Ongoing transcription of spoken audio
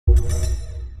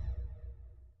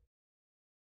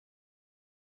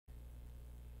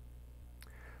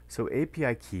So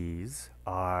API keys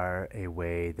are a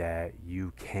way that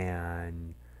you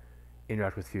can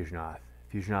interact with FusionAuth.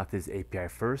 FusionAuth is API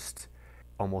first.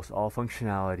 Almost all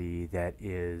functionality that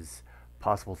is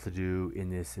possible to do in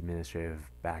this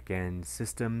administrative backend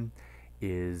system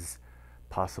is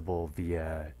possible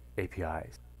via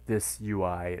APIs. This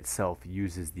UI itself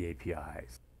uses the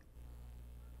APIs.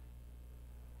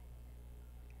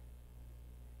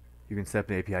 You can set up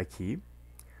an API key.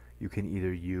 You can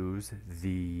either use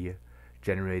the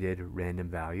generated random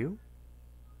value,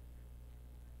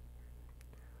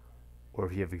 or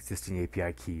if you have existing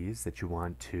API keys that you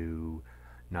want to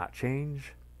not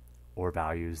change, or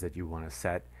values that you want to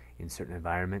set in certain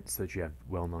environments so that you have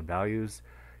well-known values,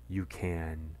 you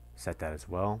can set that as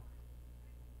well.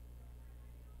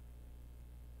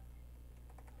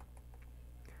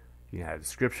 You can add a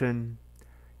description.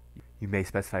 You may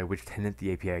specify which tenant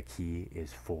the API key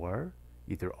is for,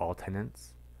 either all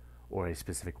tenants or a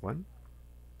specific one.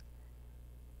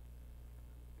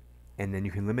 And then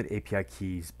you can limit API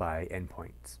keys by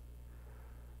endpoints.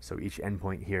 So each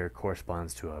endpoint here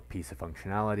corresponds to a piece of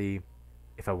functionality.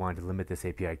 If I wanted to limit this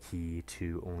API key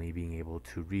to only being able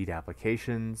to read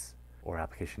applications or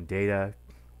application data,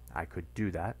 I could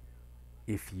do that.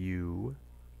 If you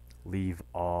leave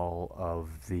all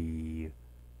of the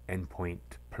endpoint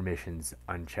permissions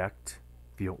unchecked,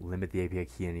 if you don't limit the API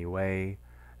key in any way,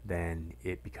 then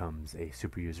it becomes a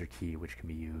superuser key which can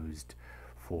be used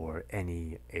for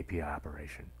any API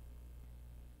operation.